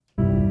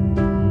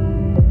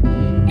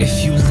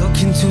If you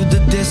look into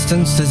the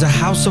distance, there's a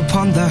house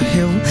upon the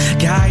hill,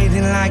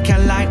 guiding like a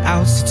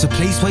lighthouse. It's a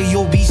place where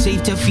you'll be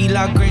safe to feel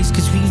our grace,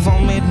 cause we've all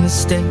made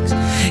mistakes.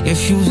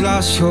 If you've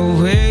lost your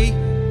way,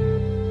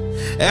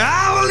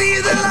 I will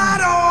leave the light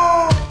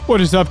on.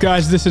 What is up,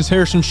 guys? This is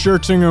Harrison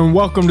Schertzinger, and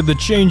welcome to the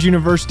Change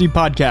University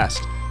podcast,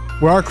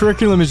 where our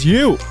curriculum is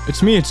you.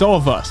 It's me, it's all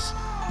of us.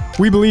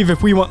 We believe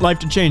if we want life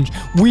to change,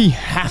 we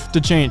have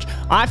to change.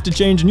 I have to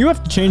change and you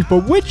have to change,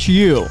 but which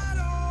you?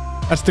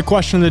 That's the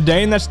question of the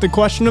day, and that's the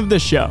question of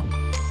this show.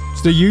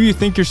 It's the you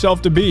think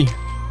yourself to be.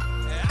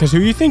 Because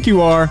who you think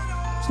you are,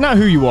 it's not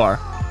who you are.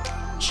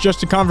 It's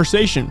just a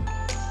conversation.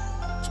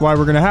 That's why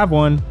we're going to have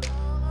one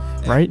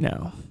right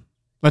now.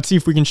 Let's see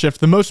if we can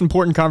shift the most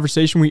important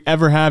conversation we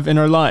ever have in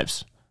our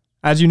lives.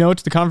 As you know,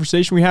 it's the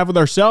conversation we have with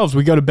ourselves.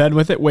 We go to bed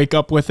with it, wake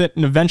up with it,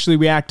 and eventually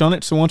we act on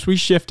it. So once we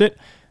shift it,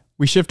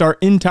 we shift our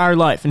entire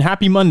life. And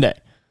happy Monday.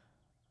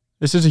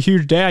 This is a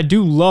huge day. I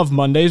do love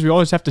Mondays. We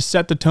always have to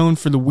set the tone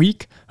for the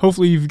week.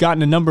 Hopefully you've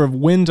gotten a number of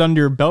wins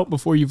under your belt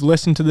before you've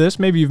listened to this.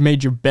 Maybe you've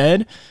made your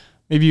bed.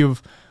 Maybe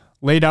you've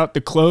laid out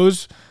the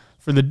clothes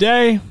for the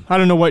day. I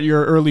don't know what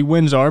your early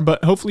wins are,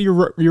 but hopefully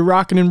you're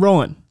rocking and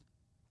rolling.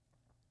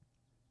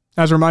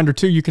 As a reminder,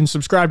 too, you can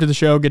subscribe to the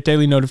show, get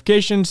daily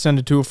notifications, send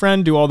it to a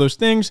friend, do all those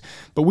things.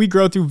 But we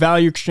grow through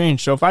value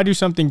exchange. So if I do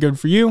something good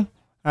for you,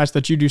 I ask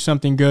that you do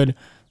something good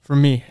for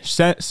me.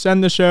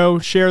 Send the show,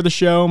 share the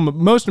show, but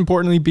most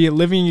importantly, be a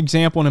living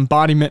example and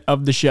embodiment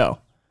of the show.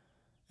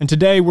 And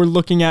today we're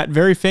looking at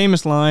very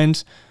famous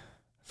lines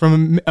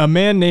from a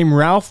man named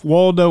Ralph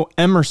Waldo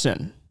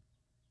Emerson.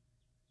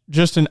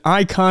 Just an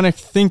iconic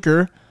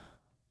thinker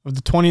of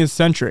the 20th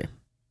century.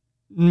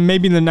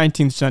 Maybe the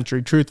 19th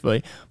century,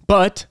 truthfully.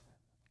 But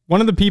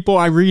one of the people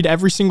I read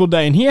every single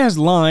day, and he has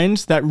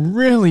lines that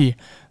really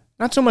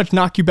not so much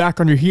knock you back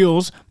on your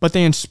heels, but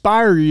they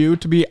inspire you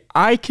to be,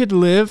 I could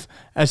live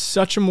as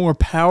such a more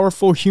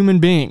powerful human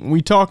being.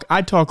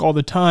 I talk all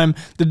the time.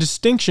 The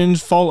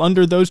distinctions fall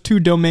under those two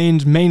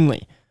domains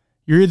mainly.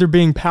 You're either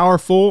being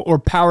powerful or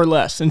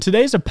powerless, and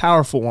today's a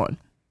powerful one.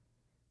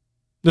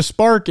 The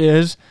spark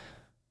is,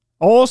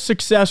 all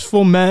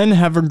successful men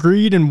have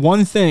agreed in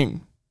one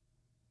thing.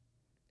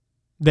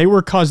 They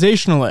were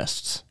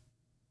causationalists.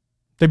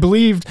 They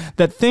believed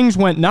that things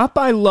went not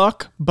by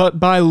luck, but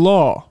by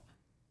law.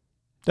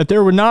 That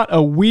there were not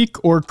a weak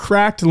or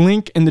cracked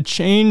link in the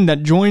chain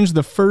that joins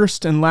the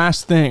first and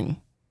last thing.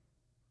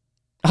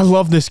 I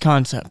love this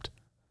concept.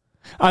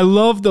 I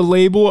love the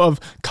label of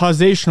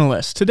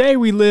causationalist. Today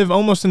we live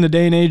almost in the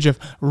day and age of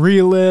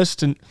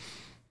realist, and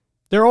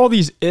there are all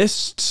these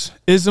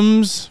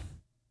isms.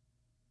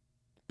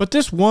 But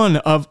this one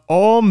of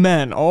all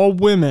men, all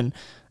women,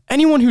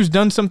 anyone who's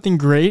done something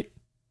great,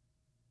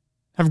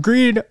 have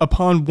agreed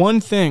upon one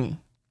thing.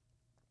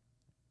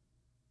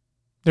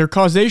 They're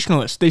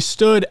causationalists. They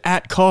stood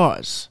at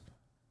cause.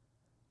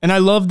 And I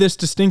love this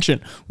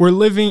distinction.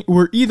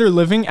 We're either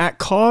living at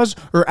cause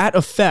or at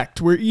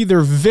effect. We're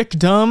either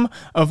victim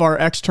of our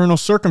external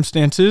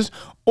circumstances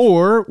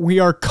or we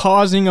are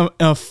causing an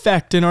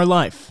effect in our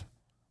life.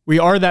 We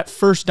are that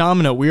first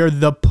domino. We are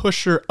the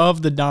pusher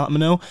of the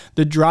domino,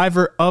 the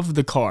driver of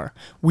the car.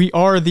 We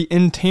are the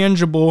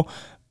intangible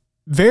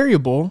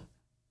variable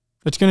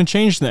that's going to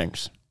change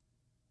things.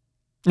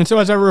 And so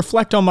as I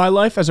reflect on my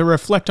life, as I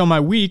reflect on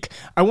my week,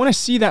 I want to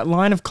see that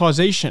line of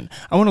causation.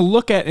 I want to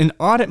look at and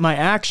audit my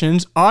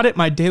actions, audit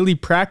my daily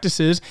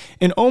practices,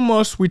 and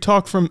almost, we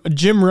talk from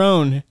Jim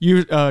Rohn,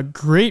 a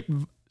great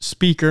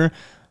speaker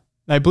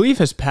I believe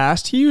has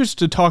passed. He used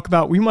to talk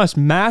about we must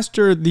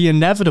master the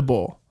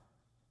inevitable.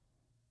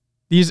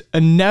 These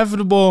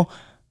inevitable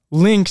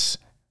links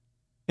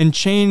and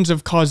chains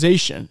of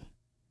causation.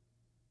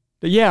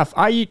 But yeah, if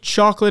I eat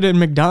chocolate at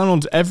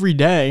McDonald's every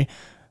day,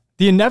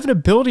 the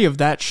inevitability of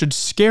that should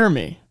scare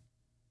me.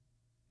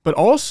 But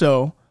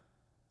also,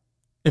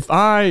 if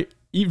I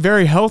eat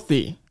very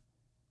healthy,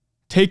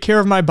 take care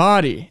of my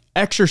body,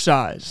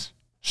 exercise,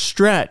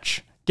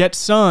 stretch, get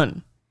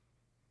sun,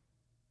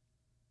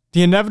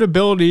 the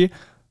inevitability,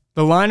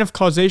 the line of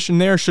causation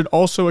there should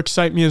also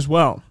excite me as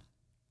well.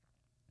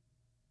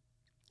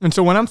 And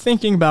so when I'm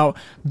thinking about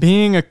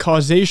being a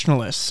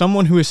causationalist,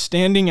 someone who is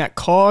standing at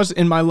cause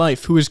in my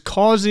life, who is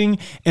causing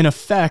an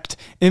effect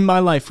in my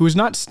life, who is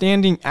not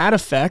standing at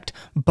effect,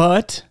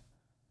 but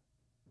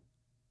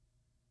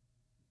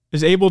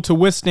is able to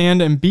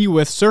withstand and be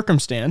with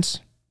circumstance,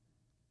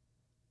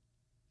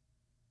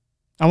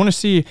 I want to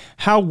see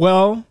how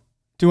well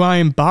do I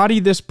embody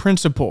this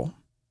principle.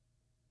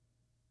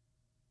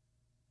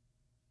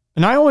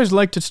 And I always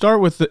like to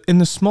start with in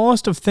the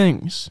smallest of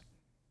things.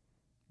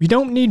 We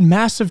don't need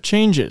massive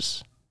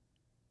changes.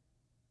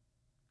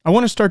 I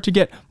want to start to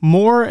get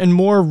more and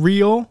more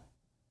real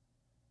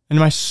in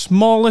my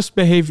smallest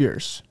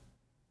behaviors.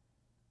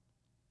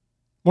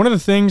 One of the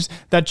things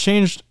that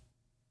changed,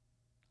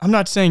 I'm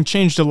not saying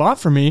changed a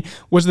lot for me,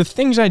 was the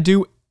things I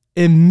do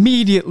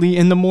immediately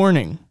in the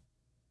morning.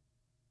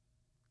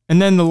 And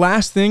then the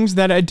last things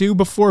that I do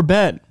before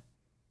bed.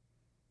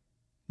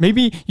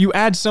 Maybe you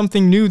add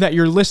something new that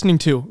you're listening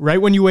to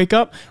right when you wake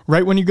up,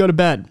 right when you go to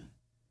bed.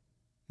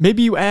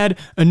 Maybe you add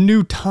a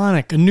new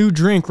tonic, a new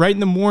drink right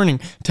in the morning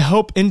to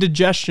help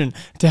indigestion,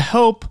 to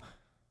help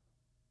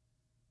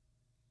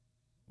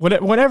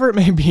whatever it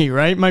may be,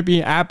 right? It might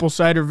be apple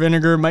cider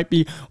vinegar, it might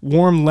be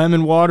warm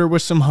lemon water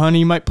with some honey,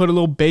 you might put a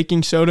little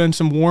baking soda and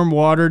some warm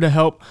water to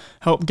help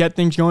get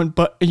things going,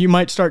 but you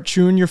might start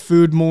chewing your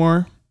food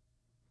more.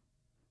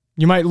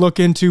 You might look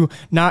into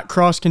not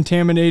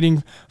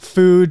cross-contaminating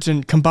foods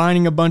and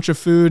combining a bunch of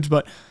foods,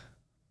 but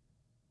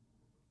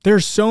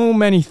there's so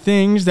many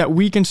things that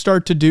we can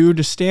start to do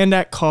to stand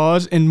at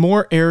cause in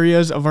more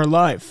areas of our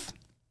life.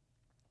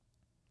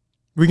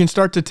 We can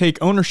start to take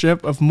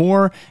ownership of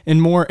more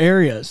and more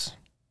areas.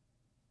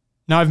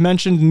 Now, I've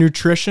mentioned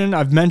nutrition.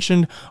 I've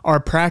mentioned our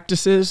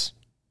practices,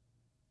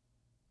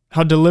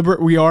 how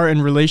deliberate we are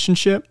in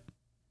relationship.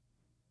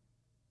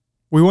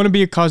 We want to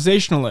be a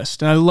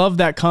causationalist, and I love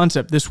that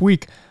concept. This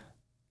week,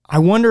 I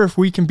wonder if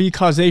we can be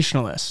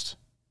causationalists.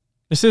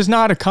 This is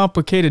not a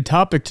complicated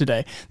topic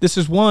today. This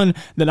is one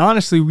that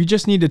honestly we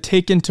just need to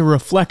take into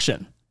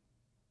reflection.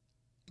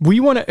 We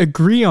want to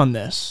agree on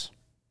this,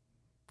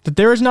 that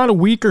there is not a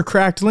weak or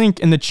cracked link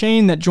in the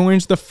chain that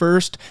joins the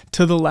first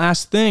to the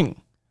last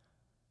thing.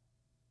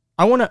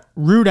 I want to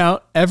root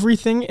out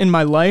everything in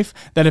my life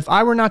that if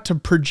I were not to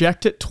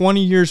project it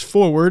 20 years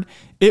forward,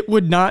 it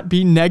would not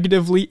be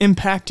negatively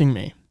impacting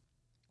me.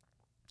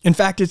 In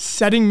fact, it's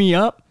setting me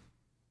up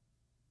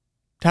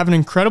to have an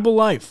incredible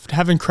life, to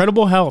have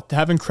incredible health, to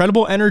have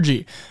incredible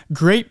energy,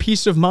 great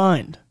peace of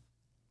mind,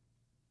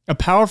 a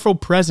powerful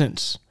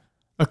presence,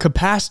 a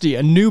capacity,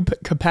 a new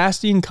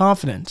capacity and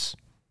confidence.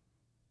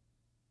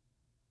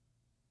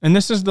 And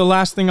this is the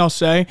last thing I'll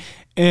say.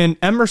 And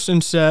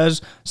Emerson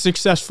says,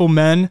 successful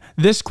men.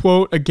 This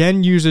quote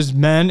again uses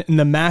men in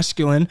the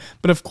masculine,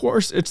 but of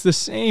course it's the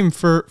same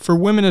for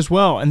women as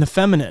well and the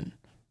feminine.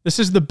 This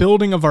is the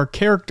building of our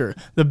character,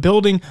 the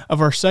building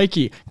of our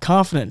psyche,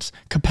 confidence,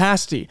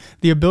 capacity,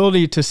 the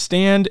ability to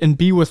stand and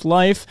be with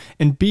life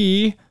and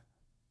be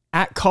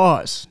at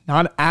cause,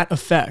 not at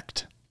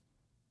effect.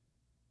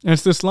 And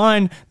it's this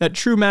line that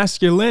true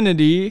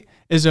masculinity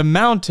is a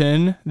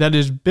mountain that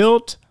is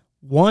built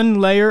one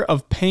layer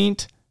of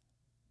paint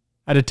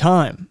at a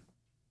time.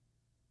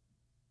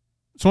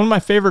 It's one of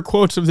my favorite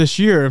quotes of this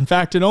year. In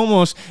fact, it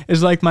almost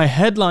is like my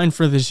headline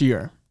for this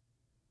year.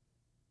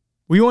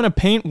 We want to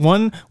paint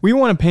one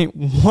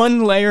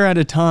layer at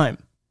a time,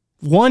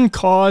 one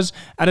cause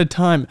at a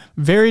time.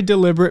 Very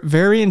deliberate,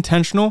 very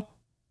intentional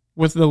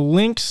with the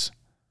links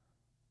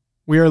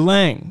we are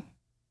laying.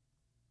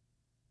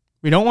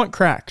 We don't want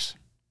cracks.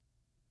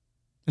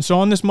 And so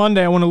on this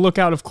Monday, I want to look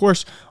out, of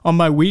course, on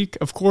my week,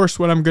 of course,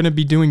 what I'm going to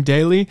be doing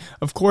daily,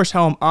 of course,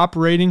 how I'm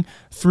operating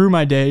through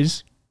my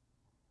days.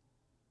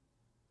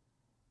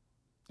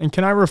 And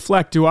can I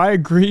reflect, do I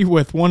agree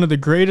with one of the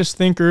greatest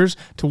thinkers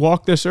to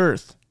walk this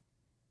earth?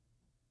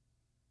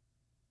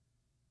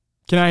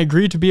 Can I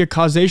agree to be a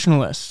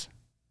causationalist?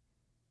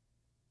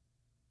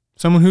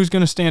 Someone who's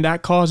going to stand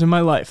at cause in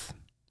my life,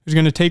 who's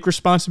going to take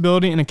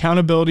responsibility and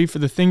accountability for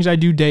the things I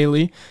do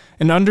daily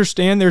and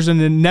understand there's an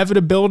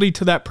inevitability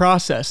to that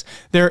process.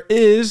 There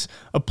is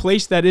a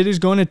place that it is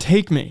going to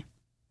take me.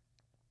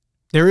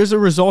 There is a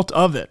result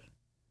of it.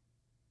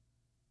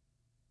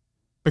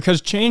 Because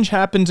change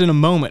happens in a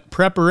moment.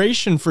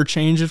 Preparation for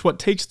change is what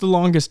takes the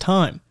longest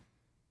time.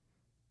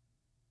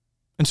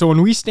 And so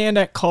when we stand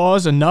at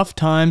cause enough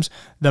times,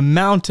 the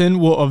mountain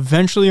will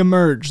eventually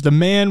emerge. The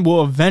man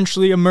will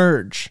eventually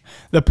emerge.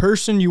 The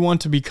person you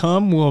want to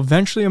become will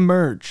eventually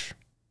emerge.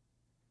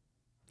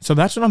 So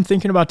that's what I'm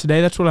thinking about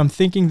today. That's what I'm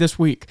thinking this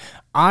week.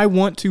 I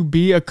want to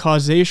be a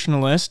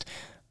causationalist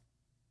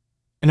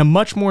in a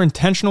much more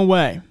intentional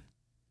way.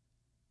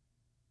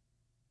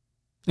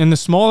 In the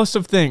smallest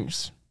of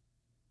things.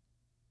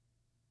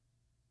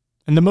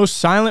 In the most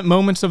silent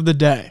moments of the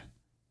day.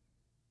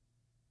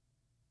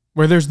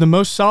 Where there's the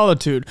most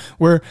solitude,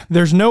 where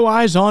there's no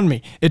eyes on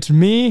me. It's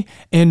me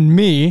and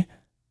me.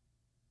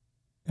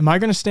 Am I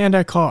going to stand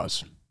at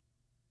cause?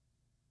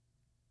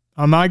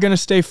 Am I going to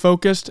stay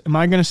focused? Am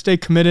I going to stay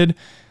committed?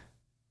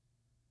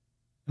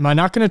 Am I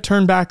not going to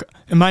turn back?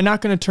 Am I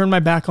not going to turn my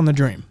back on the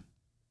dream?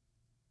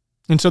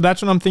 And so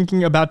that's what I'm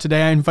thinking about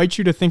today. I invite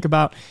you to think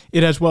about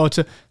it as well. It's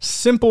a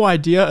simple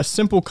idea, a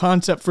simple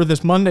concept for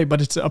this Monday,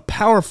 but it's a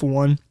powerful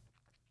one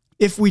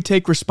if we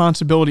take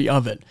responsibility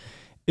of it.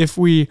 If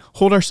we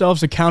hold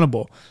ourselves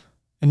accountable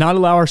and not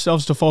allow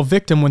ourselves to fall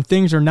victim when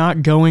things are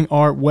not going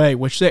our way,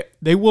 which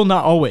they will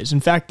not always. In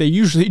fact, they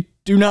usually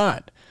do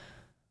not.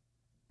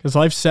 Because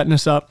life's setting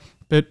us up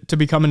to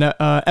become an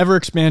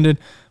ever-expanded,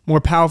 more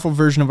powerful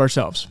version of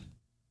ourselves.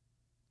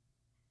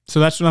 So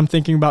that's what I'm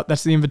thinking about.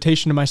 That's the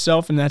invitation to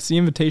myself, and that's the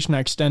invitation I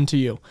extend to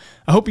you.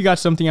 I hope you got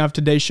something out of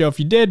today's show. If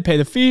you did, pay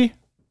the fee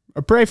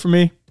or pray for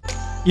me.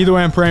 Either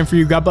way, I'm praying for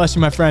you. God bless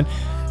you, my friend.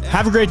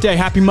 Have a great day.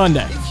 Happy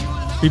Monday.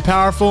 Be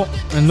powerful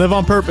and live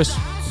on purpose.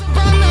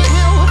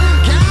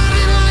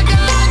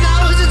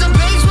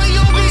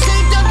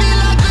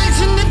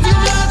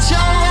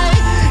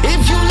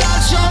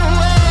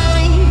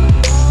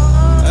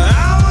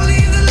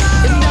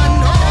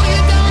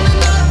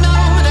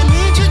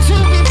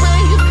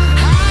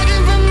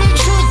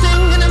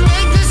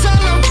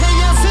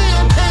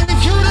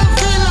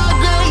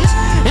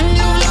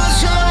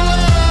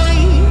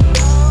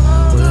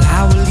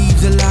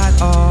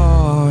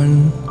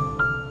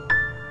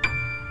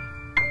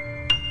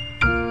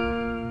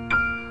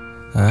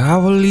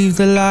 will leave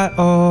the light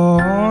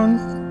on.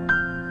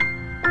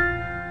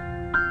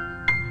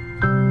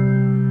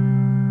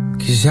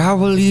 'Cause I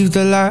will leave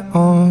the light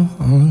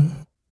on.